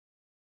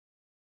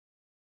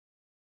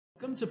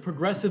Welcome to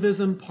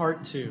Progressivism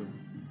Part 2.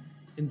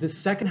 In this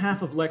second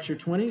half of Lecture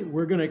 20,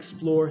 we're going to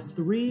explore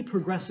 3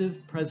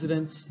 progressive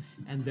presidents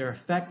and their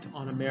effect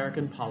on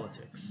American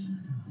politics.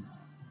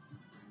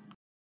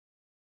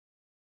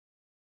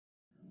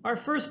 Our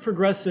first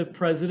progressive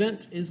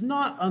president is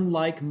not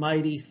unlike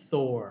mighty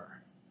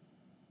Thor.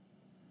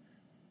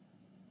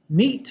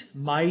 Meet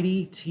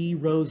mighty T.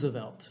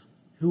 Roosevelt,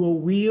 who will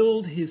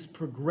wield his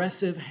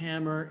progressive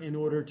hammer in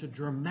order to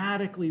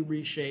dramatically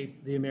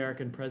reshape the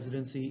American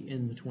presidency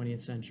in the 20th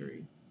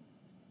century.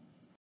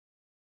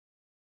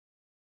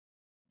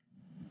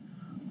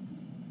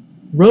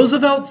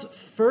 Roosevelt's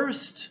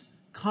first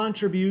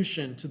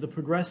contribution to the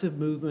progressive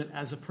movement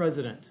as a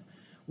president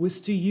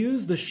was to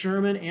use the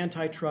Sherman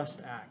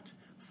Antitrust Act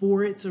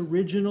for its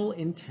original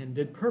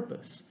intended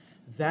purpose,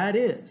 that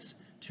is,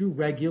 to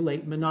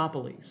regulate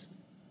monopolies.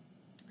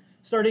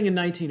 Starting in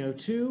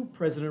 1902,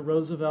 President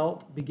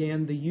Roosevelt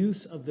began the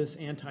use of this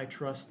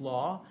antitrust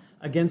law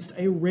against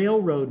a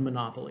railroad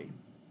monopoly.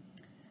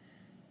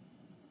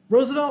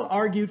 Roosevelt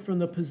argued from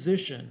the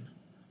position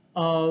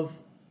of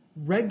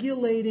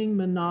regulating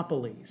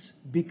monopolies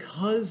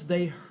because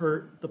they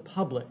hurt the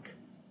public.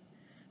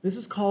 This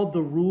is called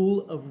the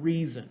rule of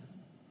reason.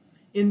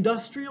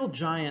 Industrial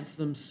giants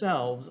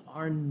themselves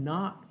are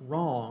not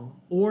wrong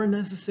or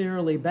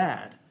necessarily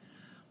bad.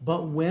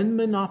 But when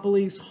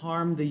monopolies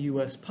harm the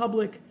U.S.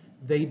 public,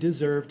 they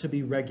deserve to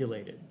be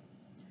regulated.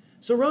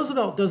 So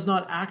Roosevelt does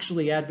not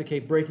actually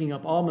advocate breaking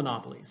up all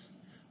monopolies,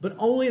 but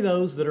only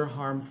those that are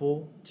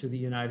harmful to the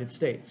United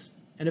States.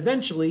 And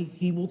eventually,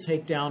 he will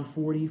take down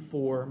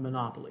 44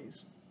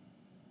 monopolies.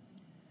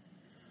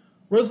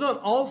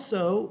 Roosevelt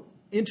also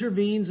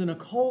intervenes in a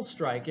coal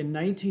strike in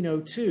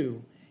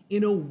 1902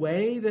 in a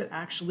way that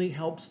actually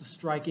helps the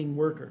striking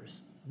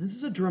workers. This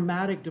is a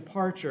dramatic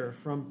departure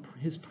from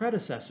his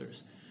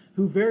predecessors,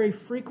 who very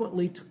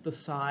frequently took the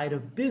side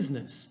of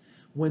business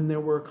when there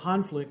were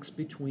conflicts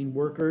between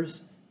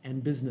workers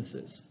and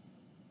businesses.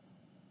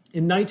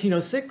 In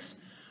 1906,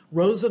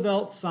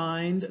 Roosevelt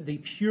signed the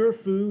Pure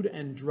Food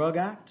and Drug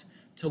Act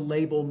to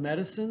label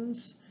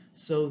medicines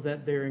so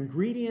that their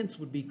ingredients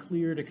would be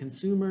clear to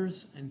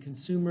consumers, and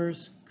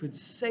consumers could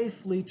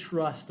safely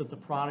trust that the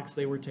products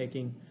they were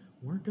taking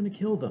weren't going to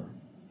kill them.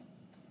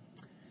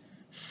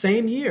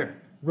 Same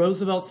year,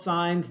 Roosevelt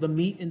signs the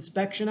Meat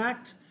Inspection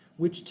Act,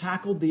 which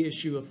tackled the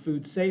issue of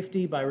food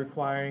safety by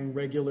requiring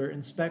regular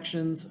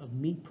inspections of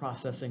meat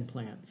processing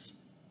plants.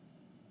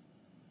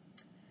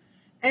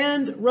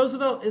 And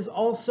Roosevelt is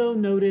also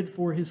noted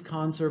for his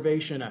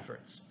conservation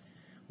efforts.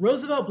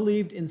 Roosevelt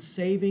believed in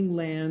saving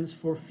lands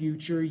for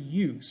future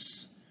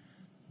use.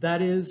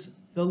 That is,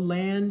 the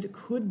land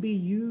could be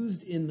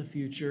used in the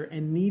future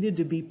and needed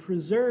to be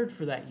preserved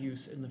for that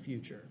use in the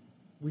future.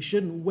 We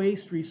shouldn't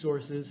waste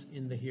resources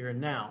in the here and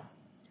now.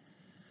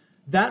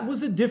 That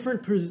was a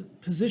different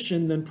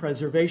position than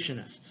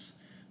preservationists.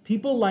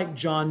 People like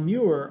John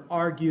Muir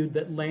argued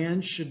that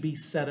land should be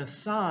set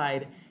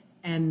aside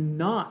and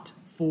not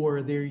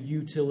for their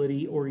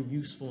utility or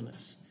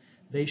usefulness.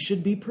 They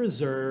should be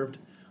preserved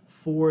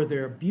for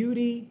their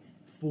beauty,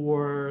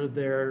 for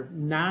their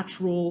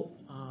natural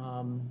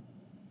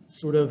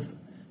sort of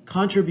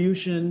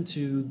contribution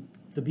to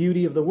the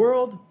beauty of the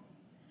world,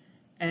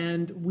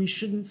 and we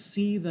shouldn't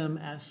see them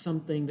as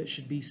something that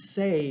should be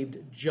saved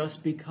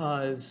just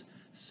because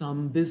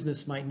some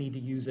business might need to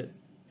use it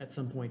at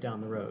some point down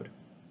the road.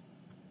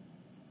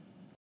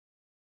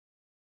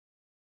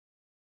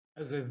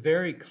 As a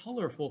very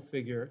colorful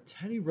figure,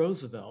 Teddy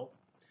Roosevelt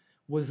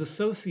was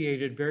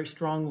associated very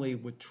strongly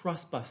with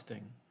trust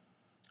busting.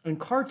 And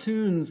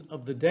cartoons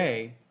of the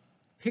day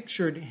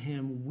pictured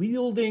him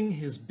wielding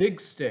his big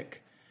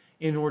stick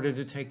in order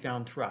to take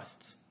down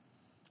trusts.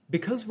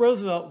 Because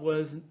Roosevelt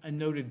was a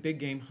noted big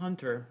game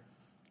hunter,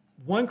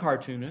 one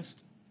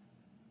cartoonist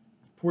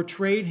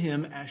portrayed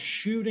him as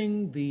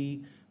shooting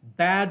the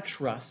bad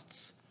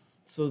trusts.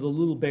 So the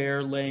little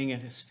bear laying at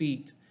his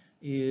feet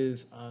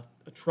is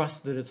a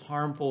trust that is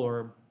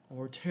harmful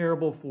or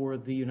terrible for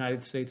the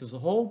United States as a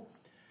whole.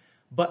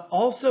 But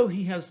also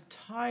he has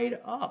tied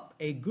up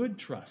a good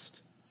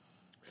trust.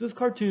 So this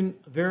cartoon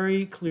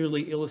very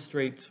clearly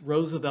illustrates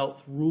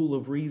Roosevelt's rule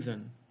of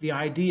reason, the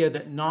idea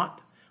that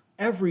not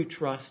every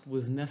trust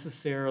was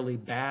necessarily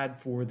bad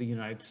for the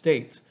United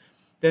States.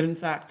 That in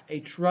fact, a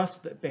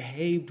trust that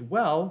behaved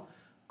well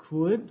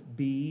could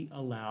be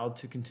allowed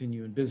to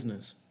continue in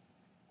business.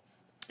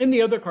 In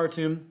the other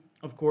cartoon,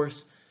 of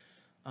course,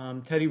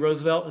 Teddy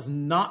Roosevelt is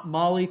not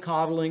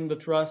mollycoddling the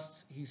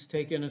trusts. He's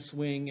taken a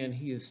swing and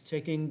he is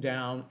taking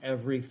down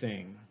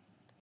everything.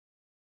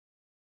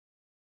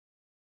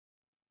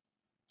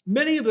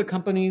 Many of the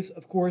companies,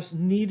 of course,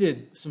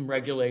 needed some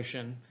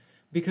regulation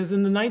because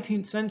in the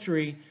 19th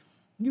century,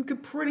 you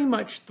could pretty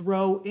much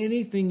throw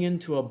anything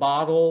into a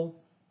bottle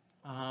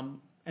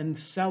and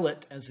sell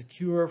it as a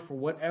cure for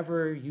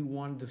whatever you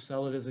wanted to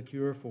sell it as a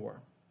cure for.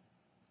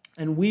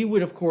 And we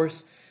would, of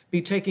course,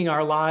 be taking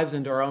our lives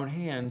into our own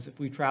hands if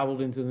we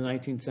traveled into the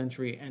 19th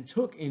century and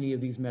took any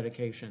of these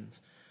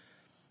medications.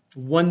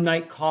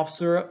 One-night cough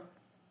syrup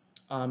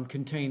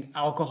contained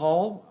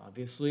alcohol.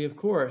 Obviously, of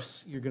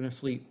course, you're going to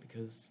sleep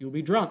because you'll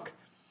be drunk.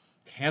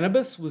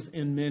 Cannabis was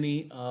in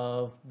many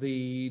of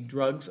the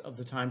drugs of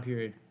the time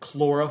period.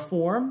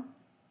 Chloroform,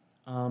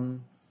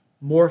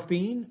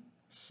 morphine,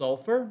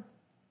 sulfur.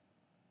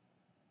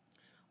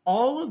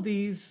 All of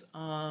these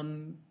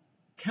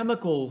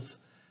chemicals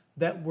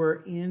that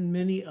were in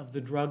many of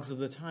the drugs of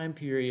the time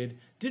period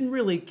didn't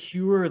really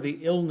cure the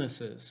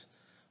illnesses,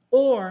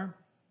 or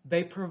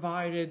they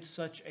provided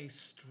such a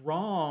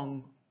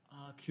strong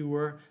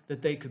cure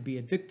that they could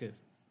be addictive,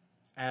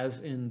 as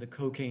in the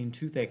cocaine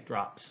toothache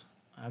drops,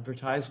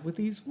 advertised with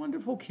these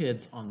wonderful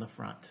kids on the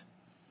front.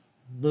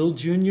 Little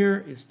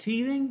Junior is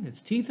teething,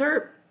 his teeth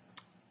hurt,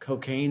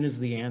 cocaine is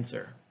the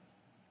answer.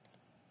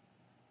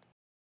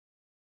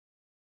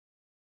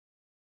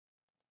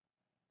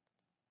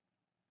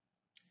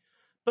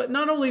 But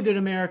not only did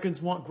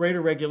Americans want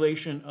greater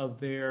regulation of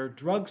their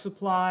drug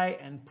supply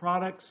and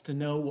products to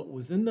know what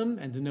was in them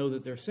and to know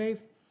that they're safe,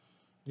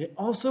 they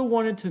also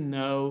wanted to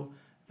know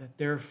that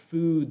their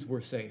foods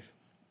were safe.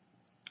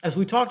 As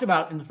we talked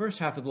about in the first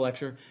half of the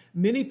lecture,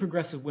 many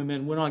progressive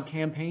women went on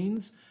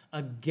campaigns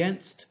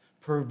against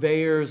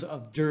purveyors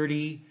of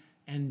dirty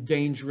and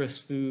dangerous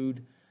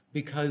food,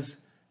 because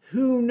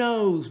who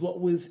knows what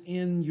was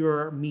in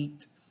your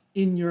meat,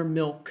 in your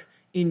milk,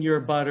 in your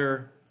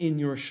butter, in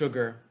your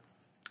sugar.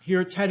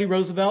 Here, Teddy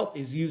Roosevelt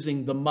is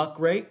using the muck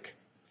rake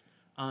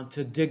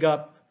to dig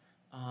up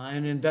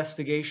an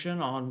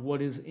investigation on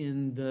what is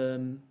in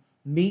the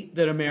meat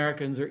that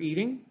Americans are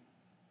eating.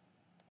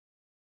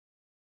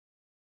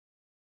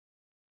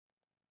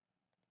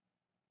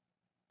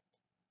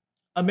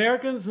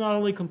 Americans not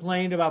only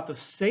complained about the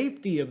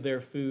safety of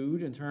their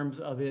food in terms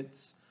of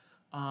its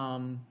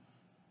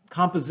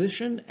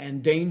composition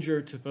and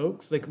danger to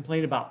folks, they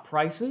complained about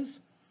prices.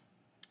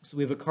 So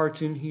we have a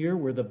cartoon here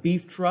where the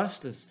Beef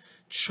Trust is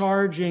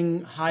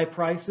charging high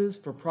prices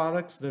for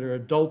products that are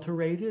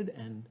adulterated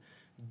and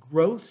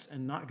gross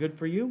and not good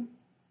for you.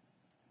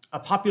 A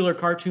popular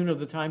cartoon of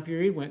the time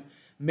period went,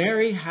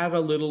 Mary had a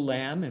little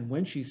lamb, and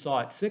when she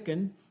saw it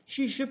sicken,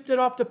 she shipped it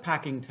off to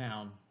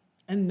Packingtown,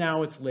 and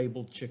now it's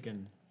labeled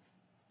chicken.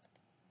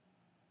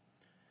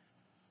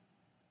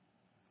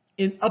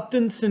 In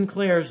Upton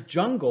Sinclair's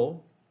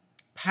Jungle,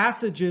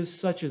 passages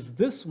such as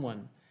this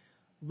one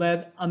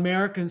led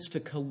Americans to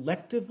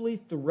collectively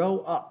throw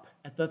up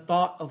at the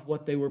thought of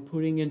what they were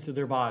putting into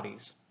their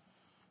bodies.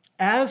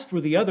 As for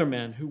the other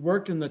men who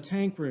worked in the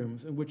tank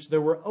rooms in which there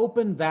were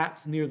open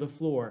vats near the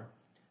floor,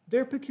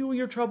 their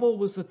peculiar trouble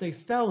was that they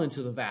fell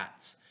into the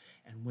vats,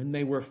 and when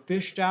they were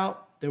fished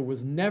out, there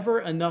was never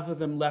enough of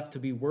them left to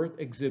be worth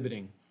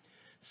exhibiting.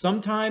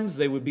 Sometimes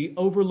they would be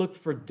overlooked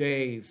for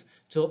days,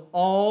 till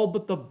all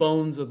but the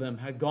bones of them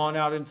had gone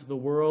out into the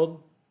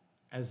world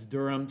as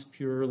Durham's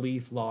pure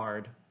leaf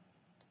lard.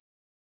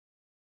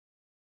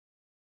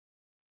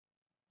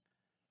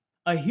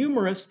 A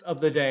humorist of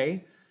the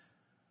day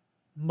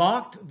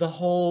mocked the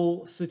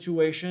whole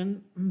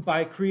situation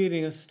by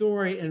creating a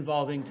story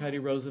involving Teddy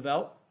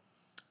Roosevelt.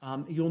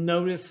 You'll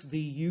notice the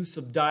use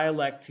of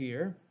dialect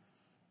here.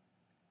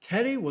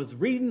 Teddy was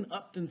reading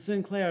Upton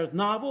Sinclair's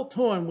novel,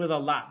 toying with a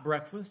light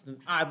breakfast, and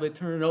idly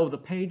turning over the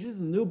pages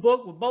in the new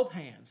book with both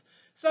hands.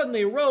 Suddenly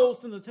he rose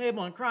from the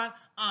table and cried,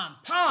 "I'm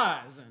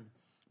pies!" and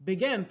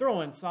began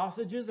throwing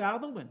sausages out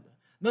of the window.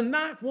 The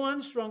ninth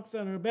one struck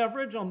Senator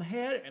Beveridge on the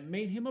head and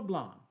made him a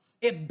blonde.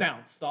 It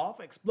bounced off,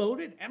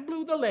 exploded, and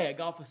blew the leg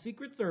off a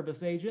Secret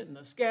Service agent, and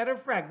the scattered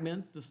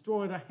fragments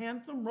destroyed a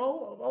handsome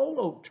row of old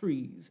oak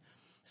trees.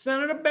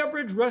 Senator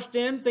Beveridge rushed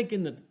in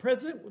thinking that the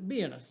president was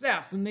being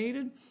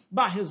assassinated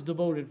by his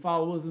devoted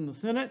followers in the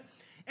Senate,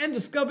 and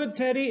discovered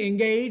Teddy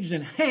engaged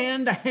in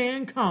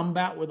hand-to-hand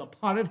combat with a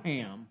potted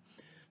ham.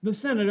 The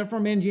senator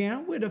from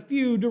Indiana, with a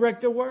few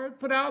directed words,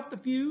 put out the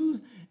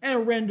fuse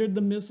and rendered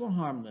the missile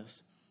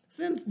harmless.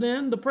 Since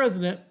then, the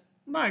president,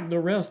 like the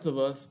rest of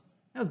us,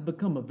 has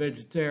become a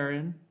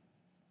vegetarian.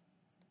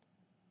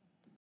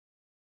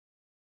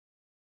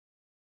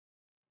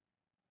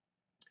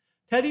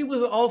 Teddy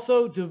was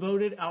also a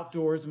devoted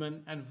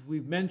outdoorsman, and as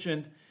we've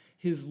mentioned,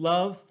 his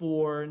love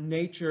for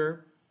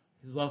nature,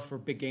 his love for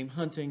big game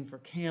hunting, for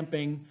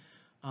camping,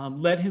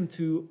 led him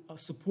to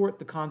support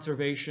the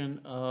conservation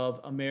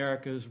of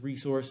America's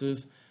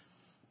resources.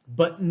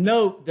 But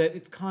note that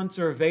it's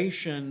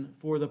conservation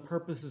for the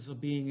purposes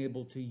of being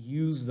able to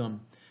use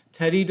them.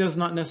 Teddy does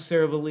not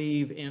necessarily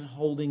believe in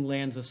holding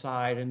lands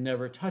aside and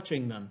never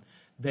touching them.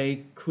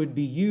 They could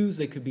be used,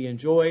 they could be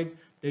enjoyed,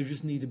 they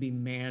just need to be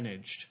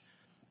managed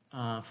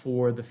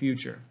for the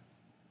future.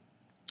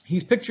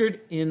 He's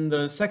pictured in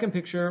the second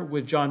picture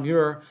with John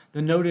Muir,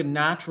 the noted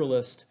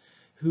naturalist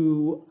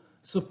who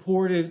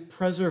supported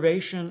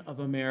preservation of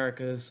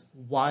America's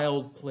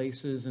wild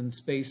places and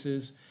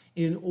spaces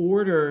in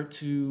order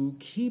to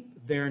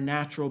keep their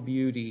natural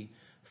beauty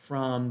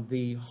from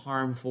the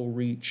harmful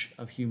reach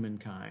of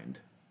humankind.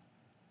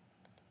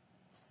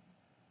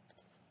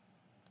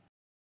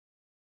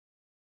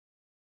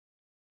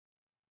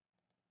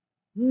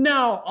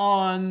 Now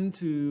on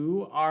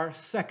to our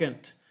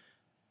second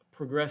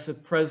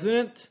progressive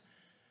president,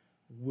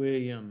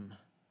 William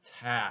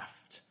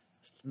Taft.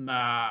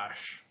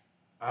 Smash.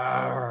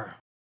 Arr.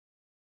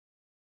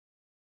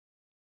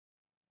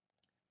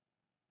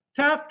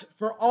 Taft,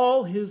 for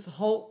all his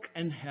hulk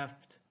and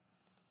heft,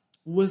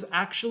 was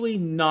actually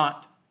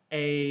not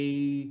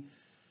a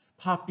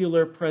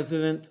popular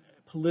president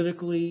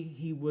politically.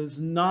 He was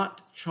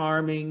not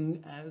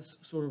charming as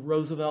sort of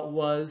Roosevelt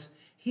was.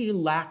 He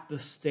lacked the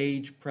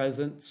stage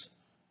presence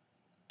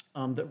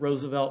that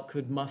Roosevelt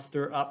could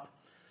muster up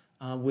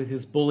with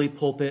his bully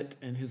pulpit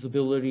and his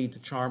ability to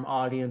charm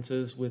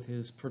audiences with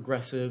his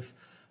progressive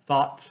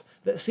thoughts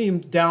that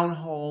seemed down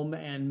home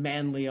and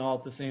manly all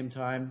at the same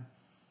time.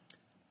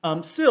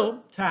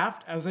 Still,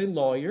 Taft, as a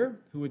lawyer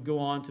who would go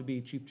on to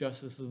be Chief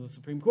Justice of the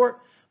Supreme Court,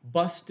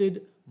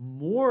 busted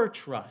more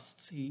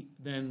trusts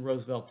than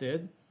Roosevelt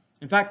did.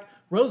 In fact,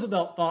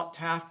 Roosevelt thought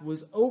Taft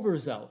was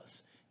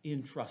overzealous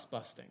in trust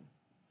busting.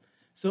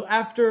 So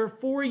after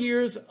 4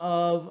 years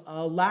of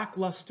a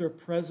lackluster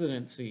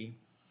presidency,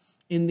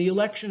 in the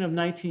election of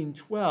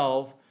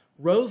 1912,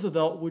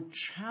 Roosevelt would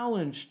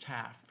challenge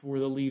Taft for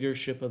the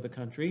leadership of the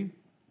country.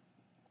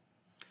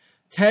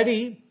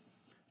 Teddy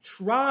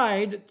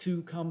tried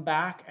to come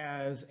back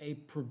as a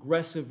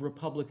progressive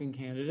Republican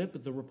candidate,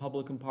 but the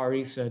Republican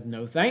Party said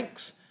no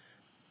thanks.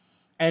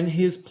 And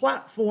his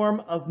platform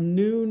of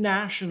new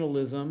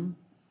nationalism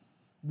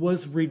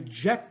was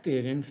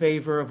rejected in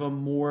favor of a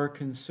more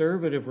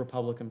conservative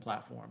Republican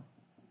platform.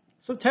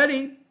 So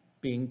Teddy,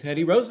 being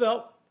Teddy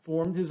Roosevelt,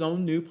 formed his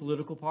own new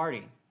political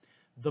party,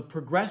 the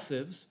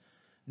Progressives,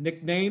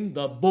 nicknamed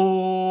the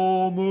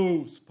Bull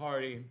Moose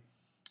Party.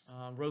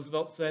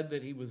 Roosevelt said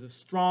that he was as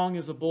strong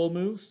as a bull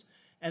moose,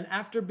 and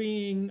after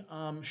being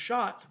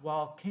shot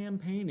while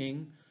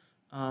campaigning,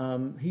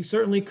 he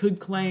certainly could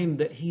claim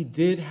that he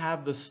did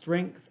have the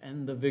strength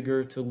and the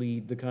vigor to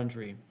lead the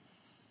country.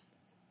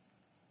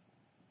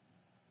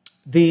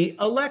 The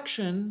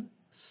election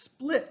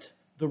split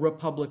the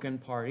Republican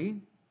Party,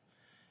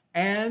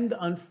 and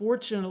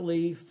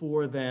unfortunately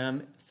for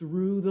them,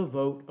 threw the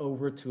vote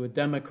over to a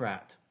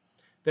Democrat.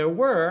 There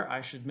were,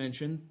 I should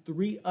mention,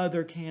 3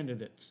 other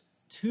candidates,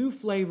 2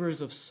 flavors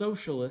of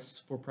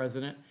socialists for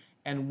president,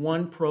 and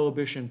 1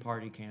 Prohibition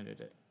Party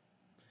candidate.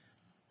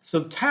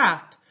 So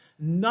Taft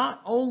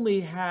not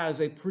only has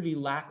a pretty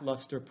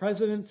lackluster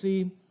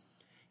presidency,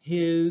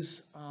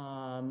 his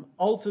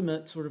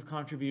ultimate sort of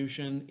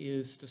contribution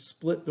is to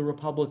split the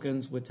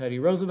Republicans with Teddy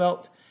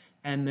Roosevelt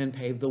and then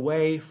pave the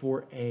way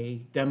for a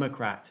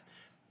Democrat.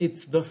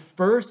 It's the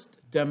first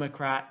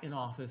Democrat in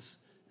office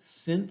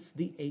since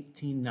the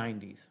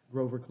 1890s,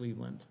 Grover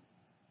Cleveland.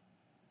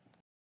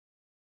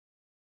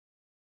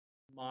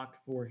 Mocked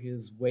for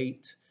his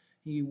weight.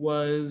 He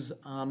was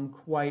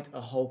quite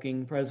a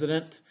hulking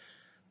president.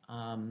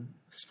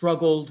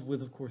 Struggled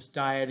with, of course,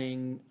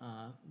 dieting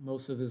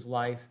most of his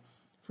life.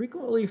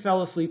 Frequently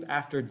fell asleep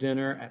after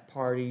dinner at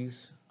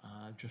parties,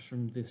 just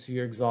from this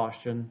sheer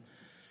exhaustion.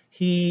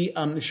 He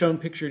is shown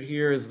pictured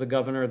here as the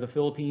governor of the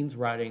Philippines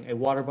riding a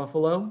water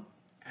buffalo,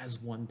 as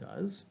one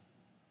does.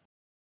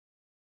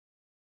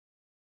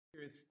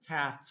 Here's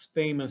Taft's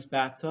famous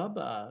bathtub,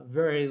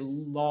 very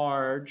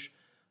large,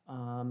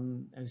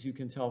 as you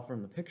can tell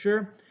from the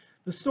picture.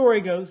 The story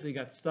goes that he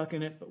got stuck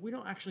in it, but we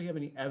don't actually have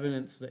any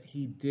evidence that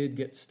he did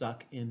get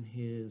stuck in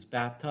his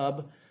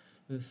bathtub.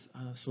 This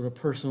sort of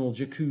personal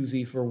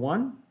jacuzzi for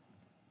one.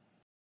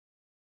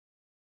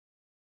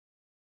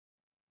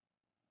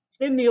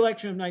 In the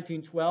election of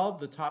 1912,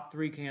 the top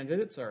 3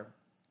 candidates are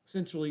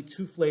essentially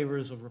 2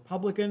 flavors of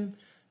Republican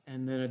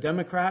and then a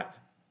Democrat,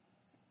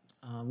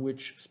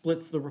 which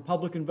splits the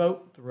Republican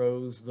vote,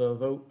 throws the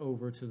vote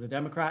over to the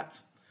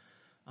Democrats.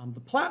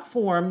 The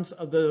platforms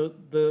of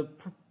the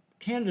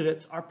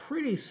candidates are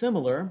pretty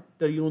similar,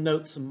 though you'll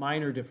note some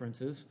minor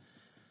differences.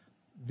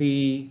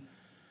 The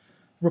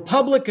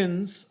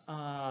Republicans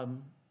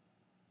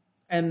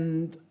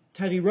and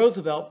Teddy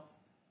Roosevelt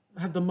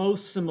have the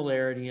most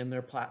similarity in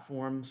their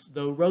platforms,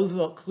 though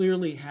Roosevelt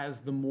clearly has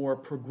the more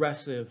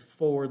progressive,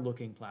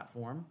 forward-looking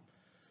platform.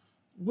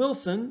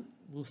 Wilson,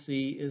 we'll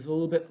see, is a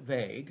little bit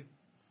vague.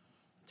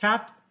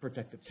 Taft,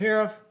 protective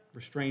tariff,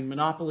 restrained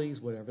monopolies,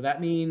 whatever that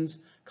means,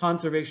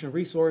 conservation of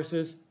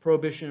resources,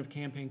 prohibition of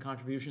campaign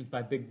contributions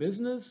by big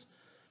business,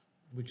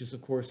 which is,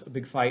 of course, a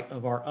big fight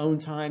of our own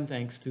time,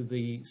 thanks to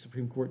the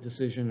Supreme Court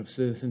decision of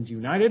Citizens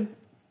United.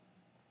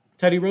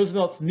 Teddy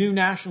Roosevelt's new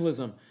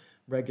nationalism,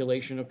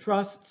 regulation of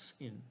trusts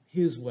in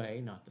his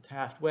way, not the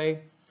Taft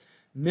way,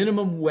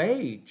 minimum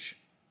wage,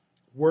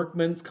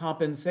 workmen's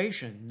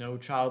compensation, no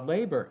child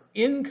labor,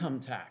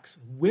 income tax,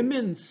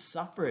 women's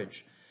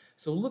suffrage.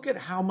 So look at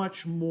how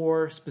much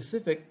more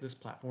specific this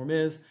platform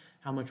is,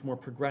 how much more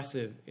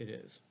progressive it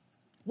is.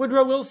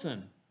 Woodrow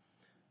Wilson,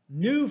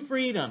 new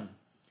freedom,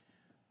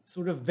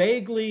 sort of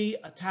vaguely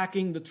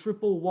attacking the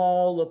triple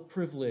wall of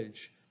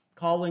privilege,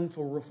 calling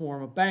for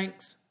reform of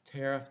banks,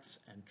 tariffs,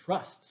 and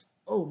trusts.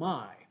 Oh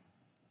my.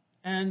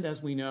 And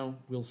as we know,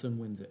 Wilson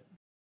wins it.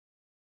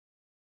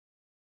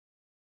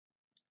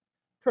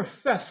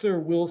 Professor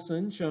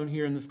Wilson, shown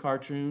here in this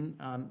cartoon,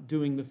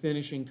 doing the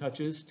finishing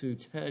touches to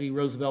Teddy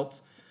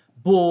Roosevelt's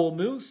bull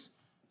moose.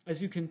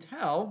 as you can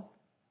tell,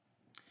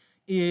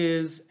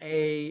 is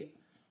a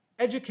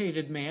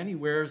educated man. He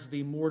wears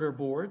the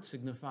mortarboard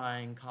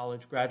signifying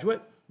college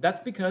graduate. That's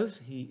because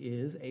he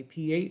is a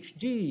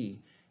PhD.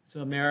 He's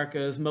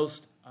America's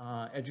most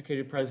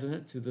educated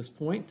president to this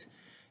point.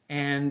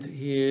 And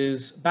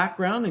his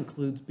background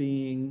includes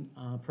being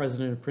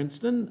president of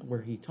Princeton,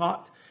 where he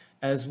taught,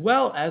 as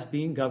well as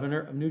being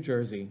governor of New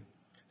Jersey.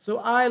 So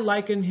I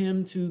liken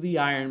him to the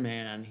Iron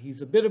Man.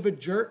 He's a bit of a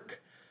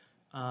jerk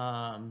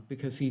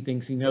because he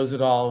thinks he knows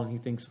it all, and he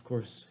thinks, of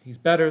course, he's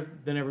better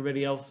than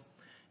everybody else.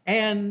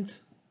 And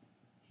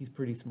he's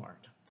pretty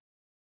smart.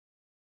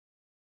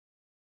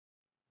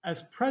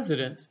 As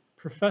president,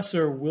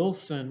 Professor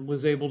Wilson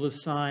was able to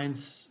sign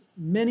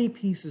many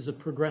pieces of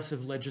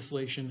progressive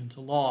legislation into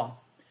law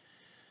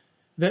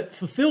that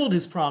fulfilled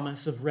his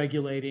promise of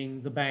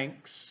regulating the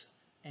banks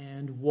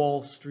and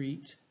Wall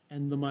Street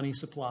and the money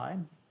supply.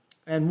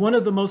 And one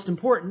of the most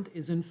important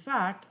is, in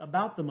fact,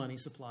 about the money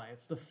supply.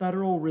 It's the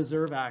Federal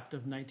Reserve Act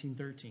of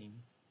 1913.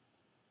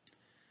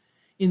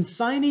 In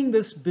signing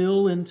this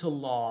bill into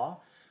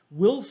law,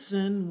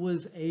 Wilson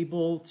was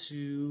able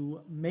to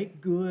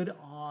make good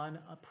on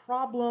a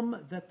problem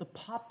that the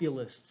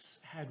populists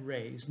had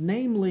raised,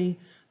 namely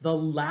the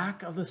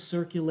lack of a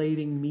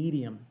circulating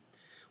medium.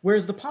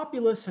 Whereas the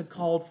populists had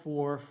called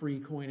for free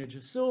coinage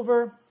of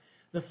silver,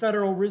 the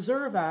Federal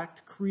Reserve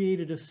Act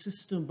created a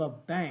system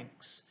of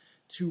banks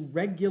to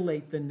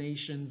regulate the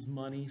nation's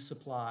money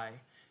supply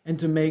and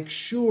to make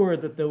sure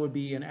that there would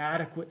be an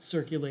adequate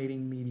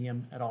circulating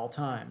medium at all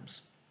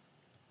times.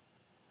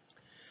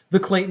 The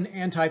Clayton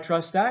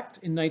Antitrust Act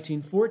in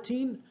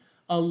 1914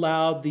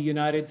 allowed the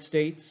United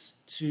States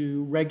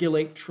to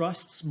regulate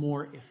trusts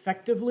more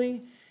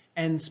effectively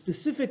and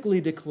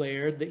specifically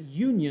declared that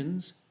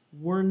unions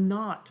were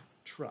not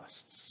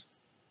trusts.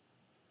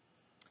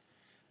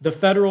 The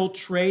Federal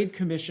Trade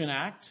Commission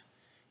Act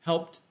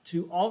helped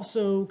to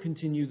also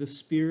continue the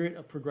spirit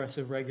of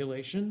progressive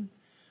regulation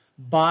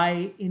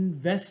by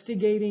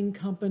investigating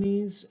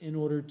companies in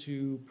order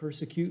to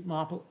persecute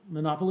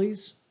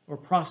monopolies or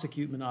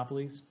prosecute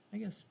monopolies. I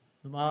guess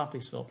the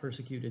monopolies felt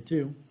persecuted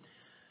too.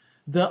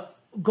 The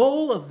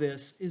goal of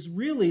this is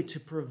really to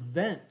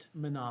prevent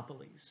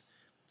monopolies.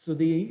 So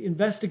the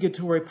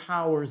investigatory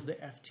powers the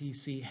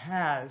FTC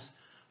has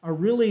are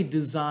really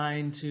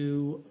designed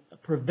to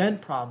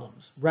prevent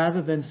problems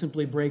rather than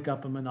simply break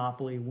up a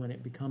monopoly when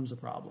it becomes a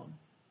problem.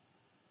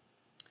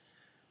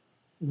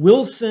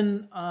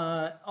 Wilson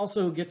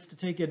also gets to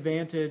take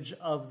advantage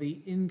of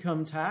the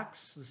income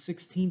tax, the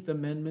 16th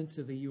Amendment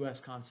to the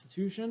US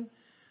Constitution,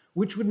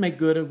 which would make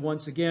good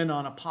once again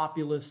on a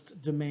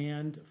populist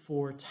demand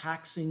for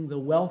taxing the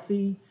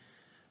wealthy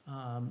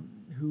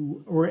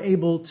who were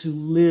able to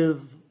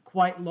live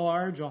quite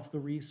large off the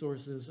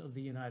resources of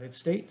the United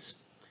States.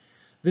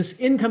 This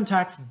income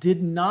tax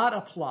did not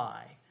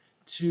apply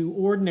to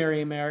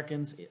ordinary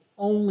Americans. It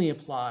only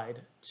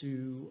applied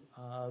to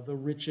the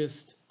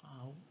richest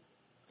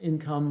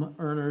income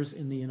earners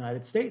in the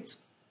United States.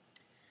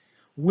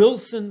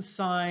 Wilson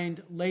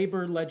signed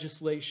labor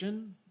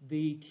legislation.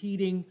 The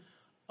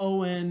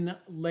Keating-Owen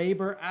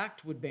Labor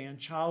Act would ban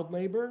child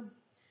labor.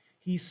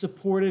 He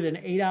supported an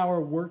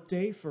 8-hour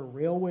workday for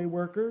railway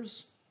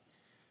workers.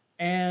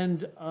 And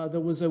there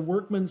was a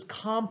workman's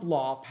comp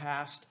law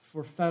passed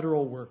for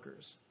federal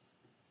workers.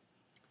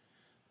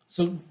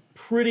 So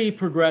pretty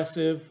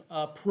progressive,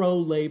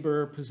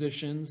 pro-labor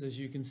positions, as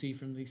you can see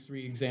from these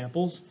three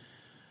examples.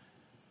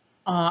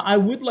 I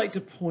would like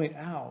to point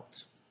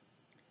out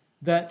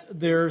that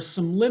there are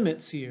some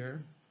limits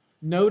here.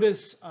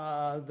 Notice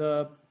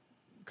the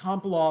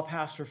comp law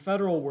passed for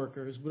federal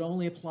workers would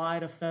only apply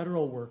to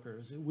federal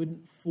workers. It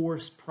wouldn't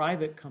force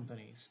private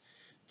companies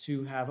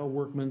to have a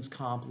workman's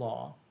comp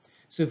law.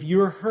 So if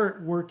you're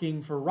hurt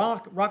working for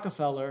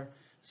Rockefeller,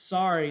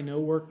 sorry, no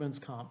workman's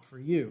comp for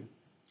you.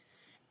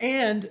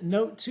 And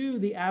note too,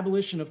 the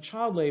abolition of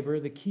child labor,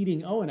 the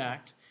Keating-Owen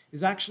Act,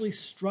 is actually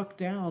struck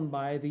down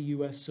by the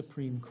US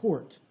Supreme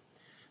Court.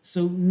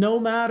 So no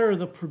matter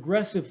the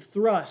progressive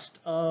thrust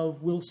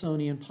of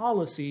Wilsonian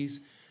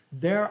policies,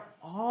 there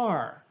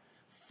are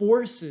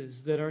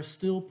forces that are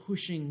still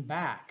pushing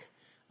back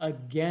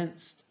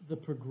against the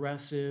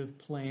progressive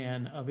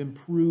plan of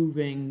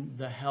improving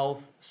the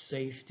health,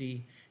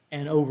 safety,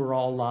 and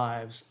overall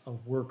lives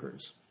of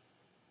workers.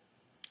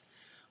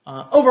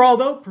 Overall,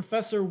 though,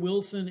 Professor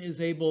Wilson is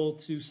able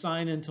to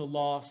sign into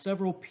law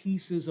several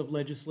pieces of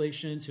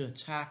legislation to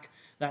attack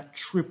that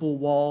triple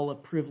wall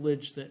of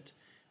privilege that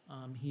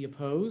he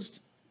opposed.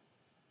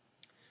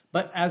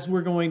 But as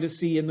we're going to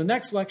see in the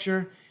next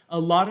lecture, a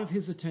lot of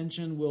his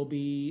attention will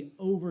be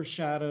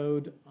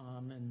overshadowed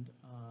and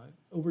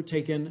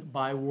overtaken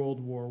by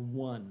World War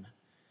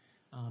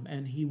I.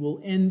 And he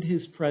will end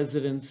his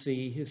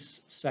presidency,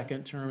 his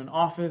second term in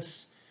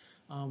office,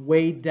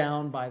 weighed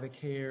down by the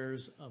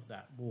cares of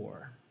that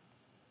war.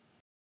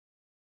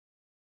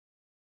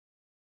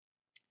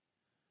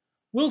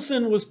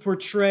 Wilson was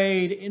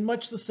portrayed in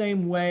much the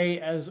same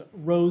way as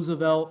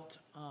Roosevelt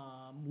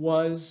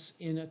was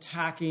in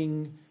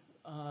attacking,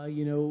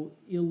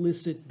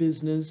 illicit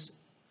business.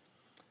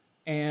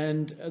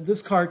 And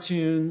this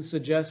cartoon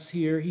suggests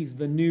here he's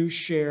the new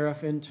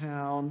sheriff in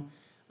town.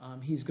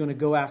 He's going to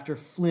go after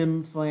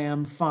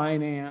flim-flam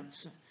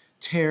finance,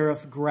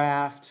 tariff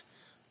graft,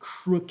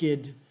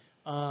 crooked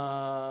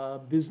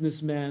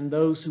businessmen,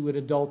 those who would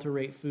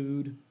adulterate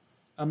food.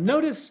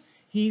 Notice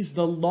he's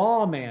the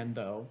lawman,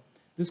 though.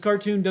 This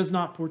cartoon does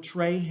not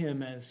portray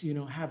him as,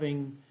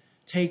 having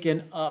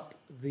taken up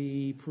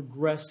the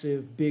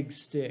progressive big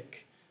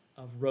stick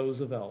of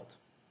Roosevelt.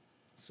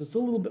 So it's a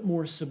little bit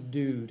more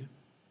subdued.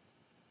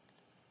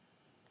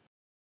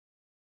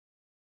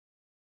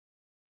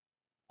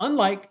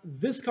 Unlike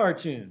this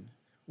cartoon,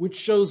 which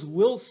shows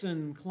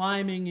Wilson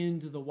climbing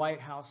into the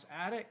White House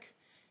attic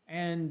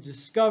and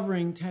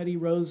discovering Teddy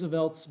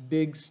Roosevelt's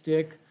big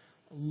stick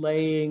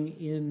laying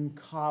in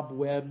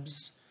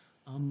cobwebs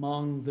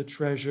among the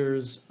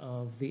treasures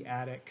of the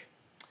attic.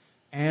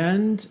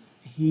 And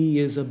he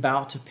is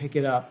about to pick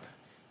it up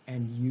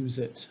and use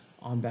it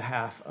on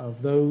behalf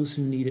of those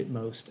who need it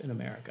most in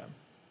America.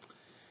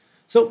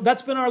 So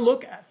that's been our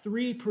look at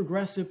 3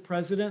 progressive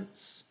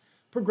presidents,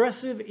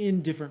 progressive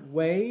in different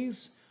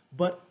ways,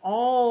 but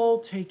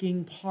all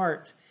taking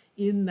part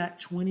in that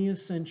 20th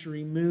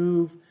century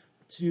move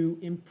to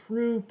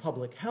improve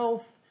public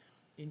health,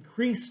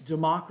 increase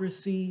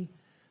democracy,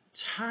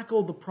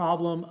 tackle the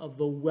problem of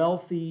the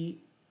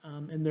wealthy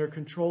and their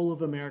control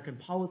of American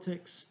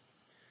politics,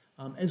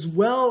 as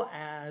well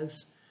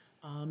as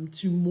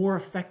to more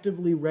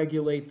effectively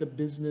regulate the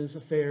business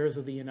affairs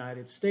of the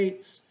United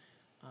States,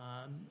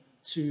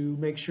 to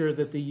make sure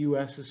that the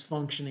U.S. is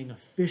functioning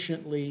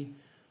efficiently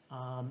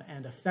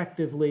and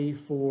effectively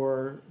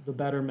for the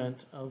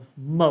betterment of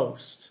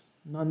most,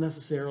 not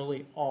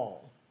necessarily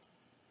all.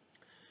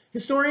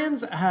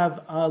 Historians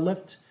have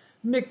left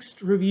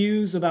mixed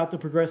reviews about the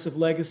progressive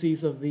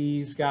legacies of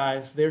these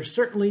guys. They're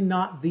certainly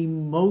not the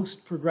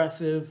most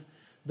progressive,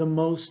 the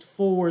most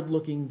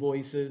forward-looking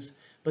voices,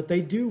 but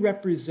they do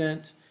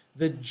represent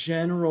the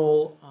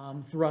general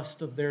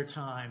thrust of their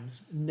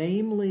times,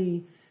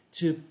 namely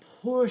to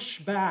push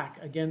back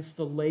against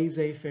the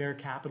laissez-faire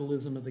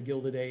capitalism of the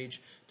Gilded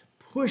Age, to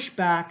push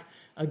back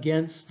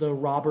against the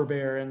robber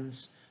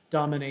barons'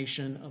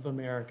 domination of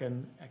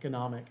American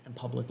economic and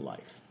public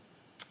life.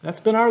 That's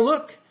been our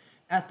look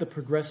at the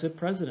progressive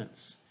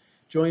presidents.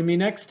 Join me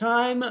next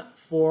time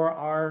for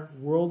our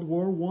World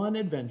War I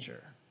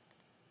adventure.